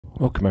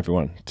Welcome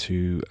everyone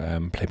to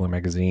Playboy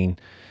magazine,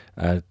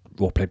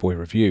 Raw Playboy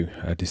review,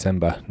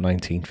 December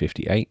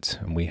 1958,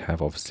 and we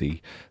have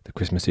obviously the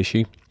Christmas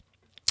issue.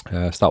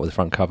 Start with the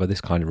front cover. This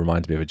kind of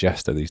reminds me of a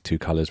jester, these two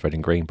colours, red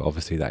and green, but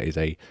obviously that is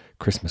a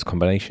Christmas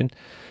combination.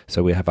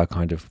 So we have our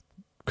kind of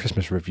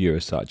Christmas review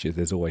as such.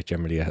 There's always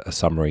generally a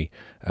summary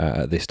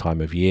at this time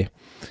of year.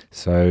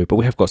 So, but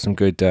we have got some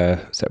good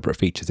separate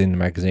features in the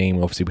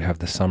magazine. Obviously we have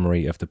the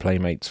summary of the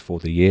Playmates for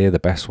the year, the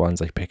best ones.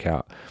 They pick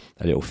out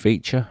a little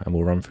feature and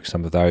we'll run through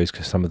some of those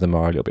because some of them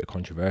are a little bit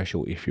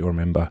controversial if you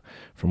remember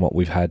from what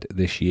we've had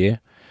this year.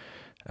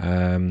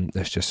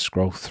 Let's just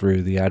scroll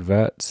through the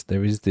adverts.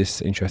 There is this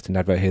interesting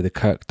advert here. The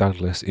Kirk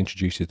Douglas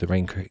introduces the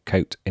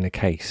raincoat in a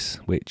case,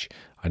 which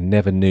I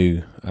never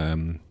knew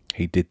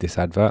he did this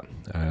advert,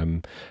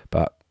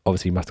 but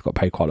obviously he must have got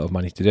paid quite a lot of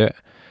money to do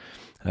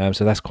it.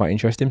 So that's quite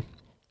interesting.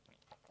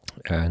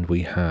 And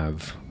we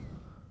have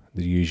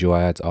the usual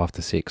ads,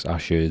 After Six,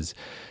 Ushers,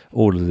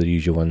 all of the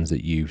usual ones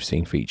that you've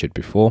seen featured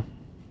before.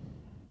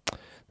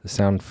 The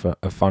Sound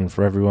of Fun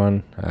for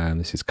Everyone.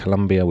 This is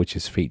Columbia, which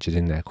is featured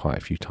in there quite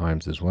a few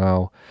times as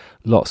well.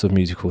 Lots of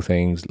musical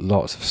things,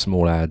 lots of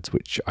small ads,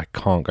 which I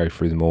can't go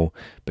through them all,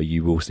 but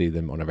you will see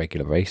them on a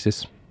regular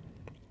basis.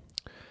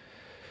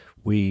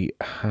 We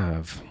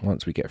have,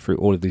 once we get through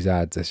all of these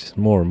ads, there's just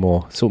more and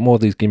more, more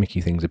of these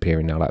gimmicky things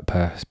appearing now, like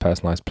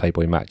personalised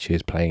Playboy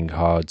matches, playing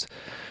cards.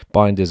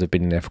 Binders have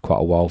been in there for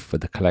quite a while for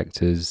the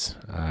collectors,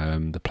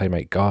 the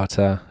Playmate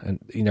garter, and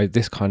you know,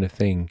 this kind of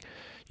thing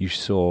you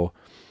saw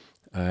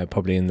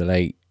probably in the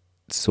late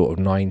sort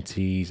of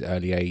 90s,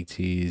 early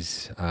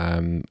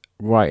 80s,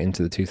 right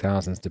into the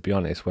 2000s, to be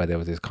honest, where there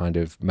was this kind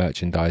of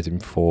merchandising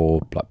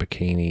for like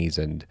bikinis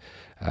and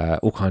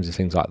all kinds of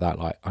things like that,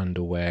 like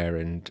underwear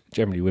and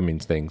generally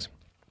women's things.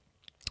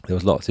 There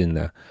was lots in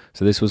there.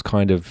 So this was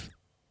kind of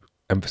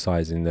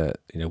emphasizing that,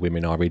 you know,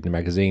 women are reading the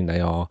magazine, they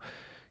are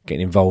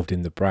getting involved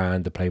in the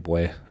brand, the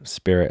Playboy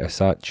spirit as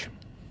such.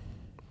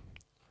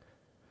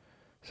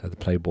 So the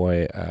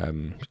Playboy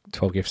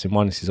 12 gifts in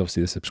one. This is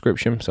obviously the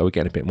subscription, so we're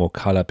getting a bit more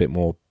colour, a bit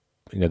more,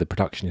 you know, the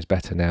production is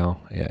better now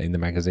in the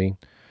magazine.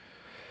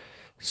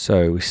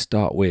 So we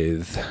start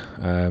with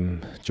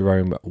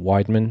Jerome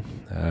Weidman.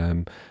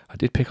 I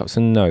did pick up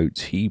some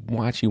notes. He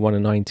actually won a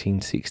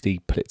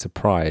 1960 Pulitzer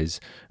Prize,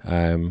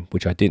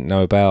 which I didn't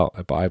know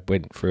about, but I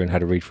went through and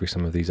had a read through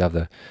some of these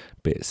other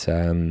bits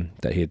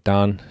that he had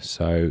done.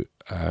 So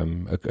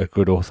a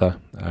good author,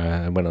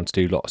 and went on to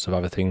do lots of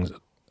other things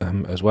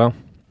as well.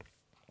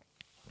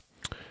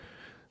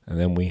 And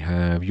then we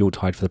have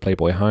Yuletide for the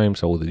Playboy home,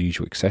 so all the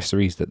usual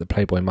accessories that the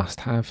Playboy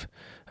must have.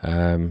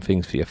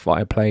 Things for your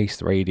fireplace,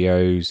 the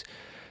radios,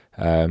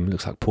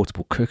 looks like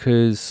portable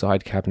cookers,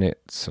 side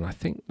cabinets, and I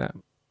think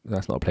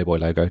that's not a Playboy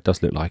logo. It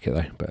does look like it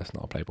though, but it's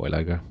not a Playboy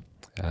logo.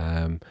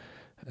 And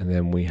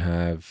then we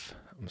have,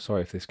 I'm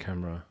sorry if this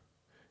camera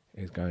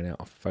is going out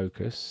of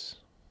focus.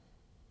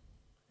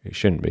 It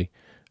shouldn't be,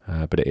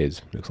 but it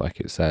is. Looks like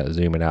it's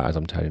zooming out as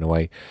I'm turning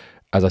away.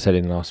 As I said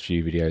in the last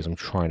few videos, I'm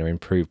trying to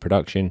improve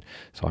production,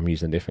 so I'm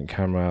using a different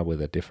camera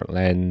with a different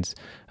lens,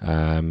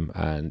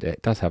 and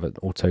it does have an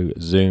auto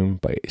zoom,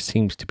 but it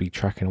seems to be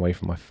tracking away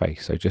from my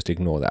face, so just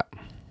ignore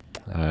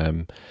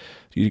that.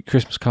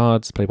 Christmas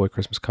cards, Playboy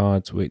Christmas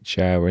cards, which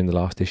were in the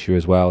last issue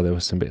as well. There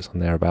was some bits on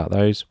there about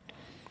those.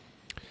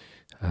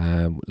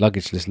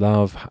 Luggageless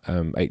Love,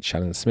 H.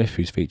 Allen Smith,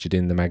 who's featured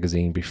in the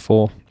magazine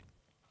before.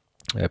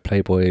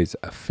 Playboy's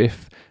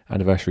 5th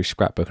anniversary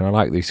scrapbook, and I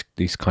like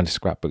these kind of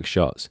scrapbook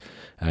shots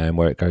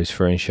where it goes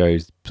through and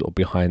shows sort of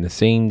behind the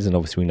scenes. And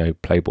obviously we know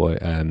Playboy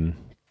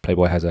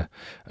has a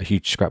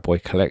huge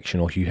scrapbook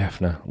collection, or Hugh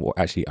Hefner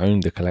actually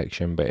owned the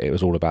collection, but it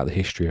was all about the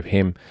history of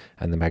him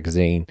and the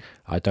magazine.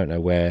 I don't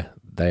know where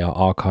they are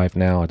archived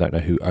now. I don't know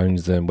who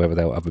owns them, whether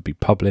they'll ever be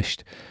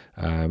published,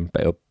 but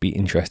it'll be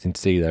interesting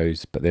to see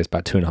those. But there's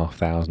about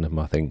 2,500 of them,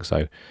 I think,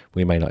 so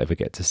we may not ever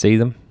get to see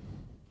them.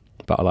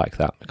 But I like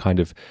that. It kind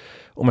of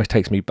almost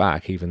takes me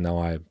back, even though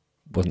I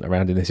wasn't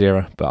around in this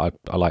era, but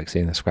I like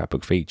seeing the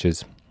scrapbook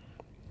features.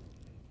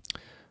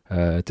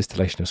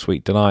 Distillation of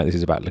Sweet Delight. This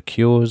is about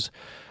liqueurs.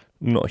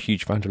 Not a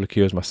huge fan of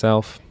liqueurs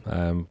myself.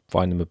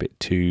 Find them a bit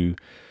too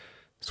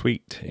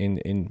sweet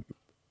in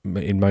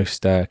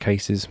most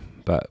cases,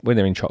 but when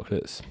they're in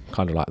chocolates,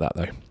 kind of like that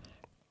though.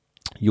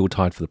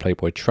 Yuletide for the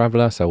Playboy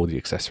Traveller, so all the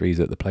accessories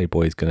that the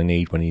Playboy is going to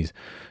need when he's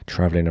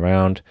travelling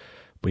around.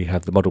 We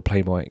have the model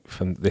Playboy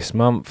from this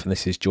month, and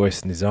this is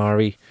Joyce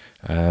Nizzari.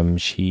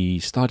 She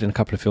starred in a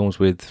couple of films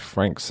with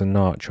Frank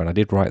Sinatra, and I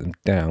did write them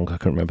down because I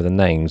couldn't remember the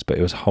names, but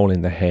it was Hole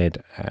in the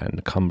Head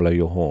and Come Blow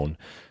Your Horn.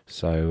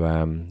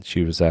 So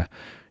she was an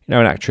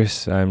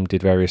actress,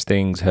 did various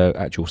things. Her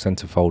actual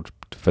centerfold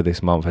for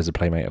this month as a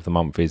Playmate of the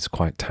Month is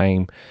quite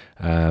tame.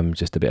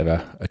 Just a bit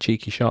of a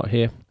cheeky shot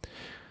here.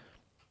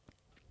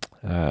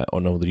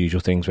 On all the usual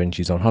things when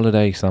she's on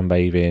holiday,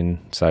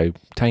 sunbathing, so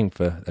tame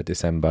for a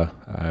December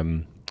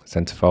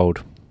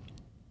centerfold,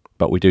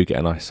 but we do get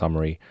a nice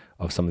summary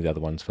of some of the other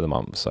ones for the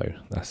month, so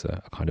that's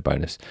a kind of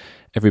bonus.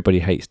 Everybody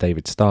Hates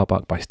David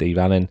Starbuck by Steve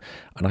Allen,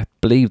 and I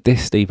believe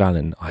this Steve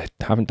Allen, I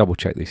haven't double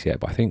checked this yet,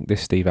 but I think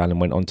this Steve Allen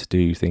went on to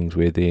do things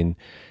within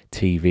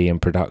TV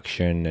and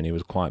production, and he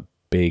was quite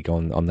big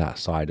on that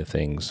side of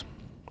things.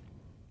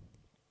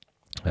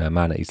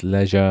 Man at His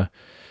Leisure,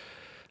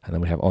 and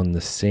then we have On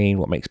the Scene,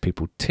 What Makes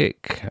People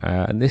Tick,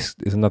 and this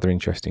is another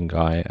interesting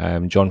guy,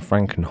 John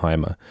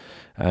Frankenheimer,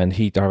 and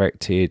he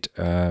directed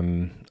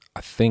I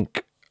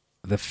think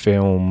the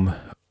film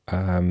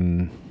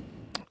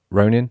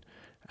Ronin,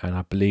 and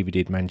I believe he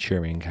did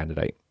Manchurian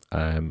Candidate.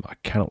 I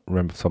cannot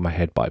remember off the top of my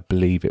head, but I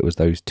believe it was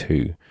those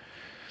two.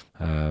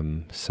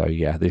 So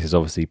yeah, this is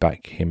obviously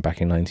him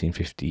back in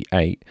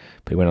 1958,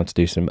 but he went on to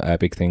do some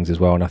big things as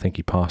well, and I think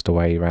he passed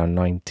away around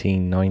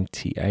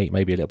 1998,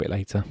 maybe a little bit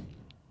later.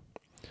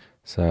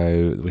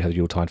 So we had the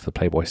Yuletide for the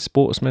Playboy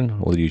Sportsman,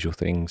 all the usual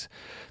things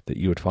that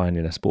you would find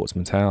in a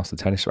sportsman's house, the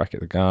tennis racket,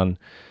 the gun,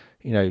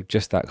 you know,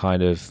 just that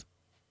kind of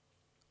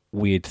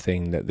weird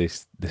thing that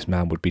this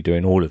man would be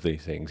doing all of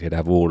these things. He'd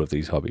have all of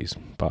these hobbies,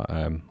 but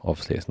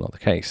obviously it's not the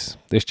case.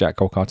 This Jack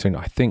Gold cartoon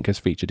I think has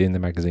featured in the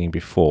magazine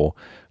before.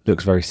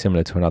 Looks very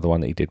similar to another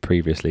one that he did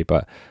previously,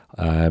 but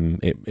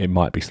it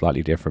might be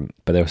slightly different.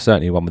 But there was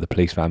certainly one with the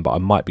police van, but I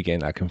might be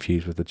getting that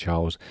confused with the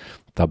Charles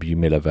W.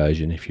 Miller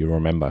version, if you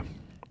remember.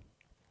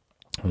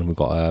 And then we've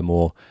got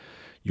more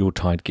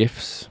Yuletide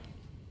gifts.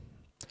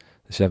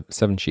 The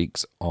Seven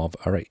Sheiks of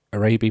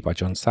Arabia by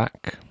John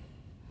Sack.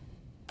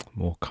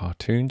 More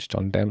cartoons.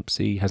 John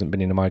Dempsey hasn't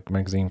been in a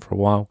magazine for a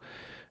while.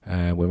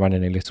 We're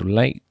Running a Little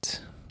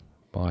Late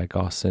by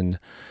Garson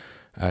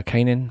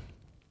Kanin.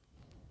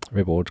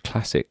 Ribboard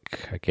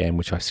Classic again,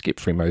 which I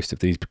skipped through most of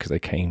these because they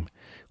came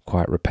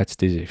quite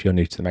repetitive. If you're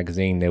new to the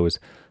magazine, there was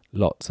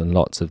lots and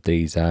lots of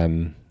these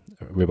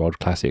Ribboard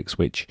Classics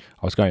which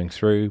I was going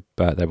through,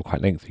 but they were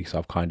quite lengthy, so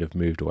I've kind of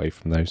moved away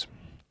from those.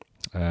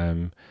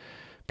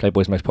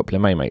 Playboy's Most Popular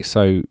Playmate.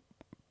 So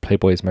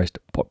Playboy's Most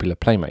Popular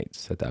Playmates,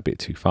 said that a bit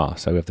too far.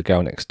 So we have The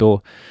Girl Next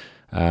Door.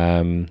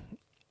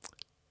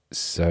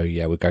 So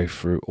yeah, we'll go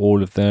through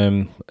all of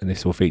them, and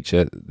this will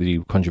feature the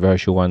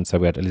controversial ones. So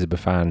we had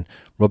Elizabeth Ann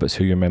Roberts,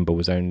 who you remember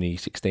was only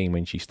 16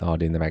 when she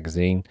starred in the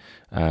magazine.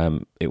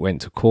 It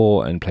went to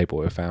court, and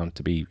Playboy were found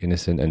to be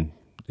innocent, and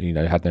you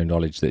know, had no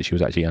knowledge that she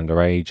was actually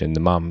underage, and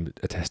the mum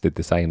attested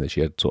the same, that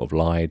she had sort of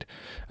lied,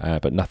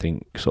 but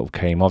nothing sort of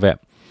came of it.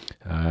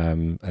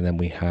 And then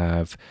we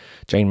have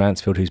Jane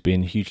Mansfield, who's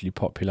been hugely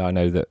popular. I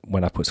know that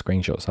when I put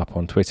screenshots up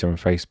on Twitter and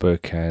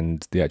Facebook,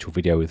 and the actual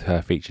video with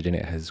her featured in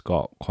it has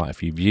got quite a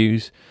few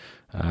views.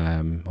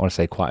 I want to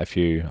say quite a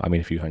few, I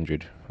mean a few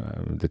hundred.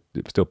 They're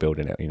still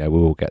building it, you know, we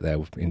will get there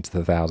into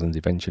the thousands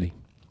eventually.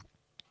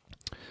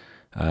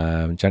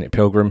 Janet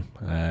Pilgrim,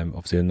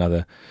 obviously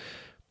another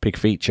big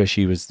feature.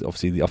 She was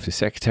obviously the office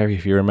secretary,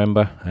 if you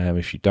remember.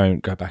 If you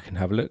don't, go back and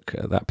have a look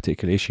at that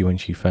particular issue when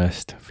she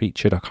first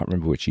featured. I can't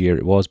remember which year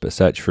it was, but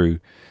search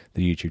through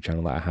the YouTube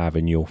channel that I have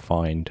and you'll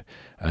find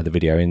the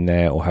video in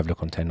there, or have a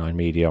look on 109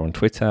 Media on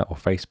Twitter or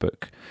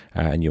Facebook,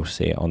 and you'll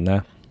see it on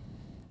there.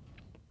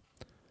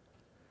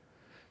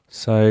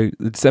 So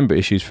the December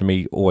issues for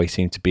me always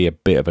seem to be a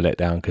bit of a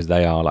letdown, because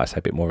they are, like I say,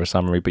 a bit more of a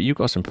summary, but you've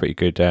got some pretty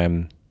good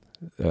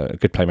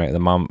good Playmate of the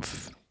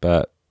Month,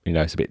 but you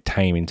know, it's a bit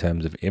tame in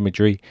terms of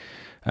imagery,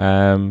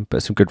 but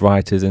some good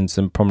writers and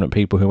some prominent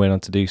people who went on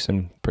to do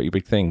some pretty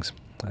big things.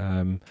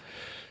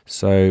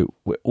 So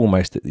we're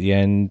almost at the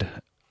end.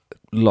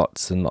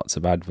 Lots and lots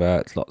of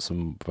adverts, lots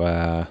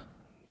of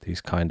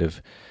these kind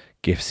of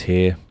gifts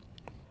here.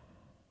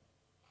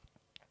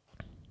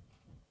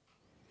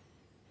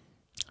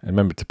 And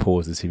remember to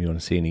pause this if you want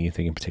to see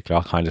anything in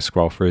particular. I kind of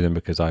scroll through them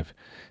because I've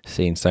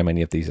seen so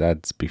many of these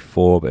ads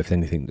before, but if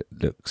anything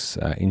that looks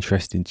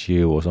interesting to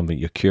you or something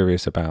you're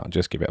curious about,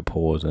 just give it a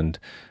pause and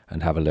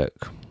have a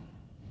look.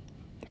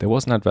 There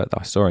was an advert that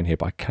I saw in here,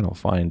 but I cannot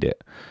find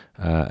it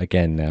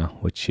again now,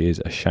 which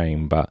is a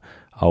shame, but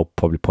I'll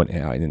probably point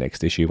it out in the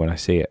next issue when I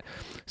see it.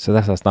 So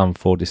that's us done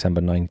for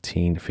December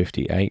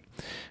 1958,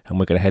 and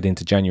we're going to head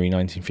into January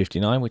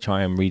 1959, which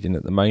I am reading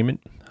at the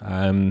moment.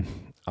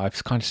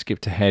 I've kind of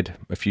skipped ahead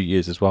a few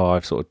years as well.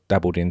 I've sort of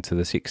dabbled into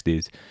the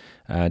 60s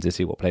to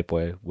see what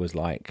Playboy was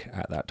like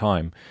at that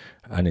time,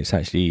 and it's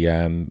actually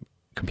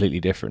completely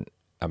different.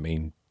 I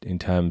mean, in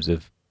terms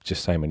of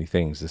just so many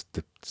things,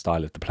 the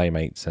style of the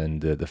Playmates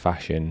and the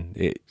fashion,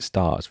 it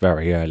starts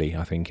very early,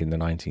 I think in the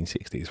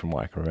 1960s from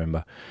what I can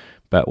remember,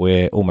 but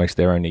we're almost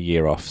there, only a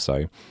year off,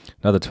 so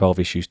another 12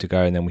 issues to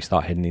go, and then we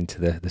start heading into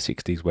the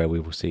 60s, where we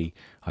will see,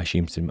 I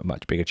assume, some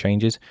much bigger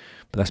changes.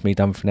 But that's me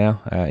done for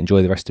now.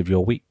 Enjoy the rest of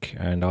your week,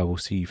 and I will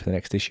see you for the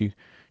next issue,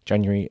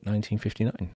 January 1959.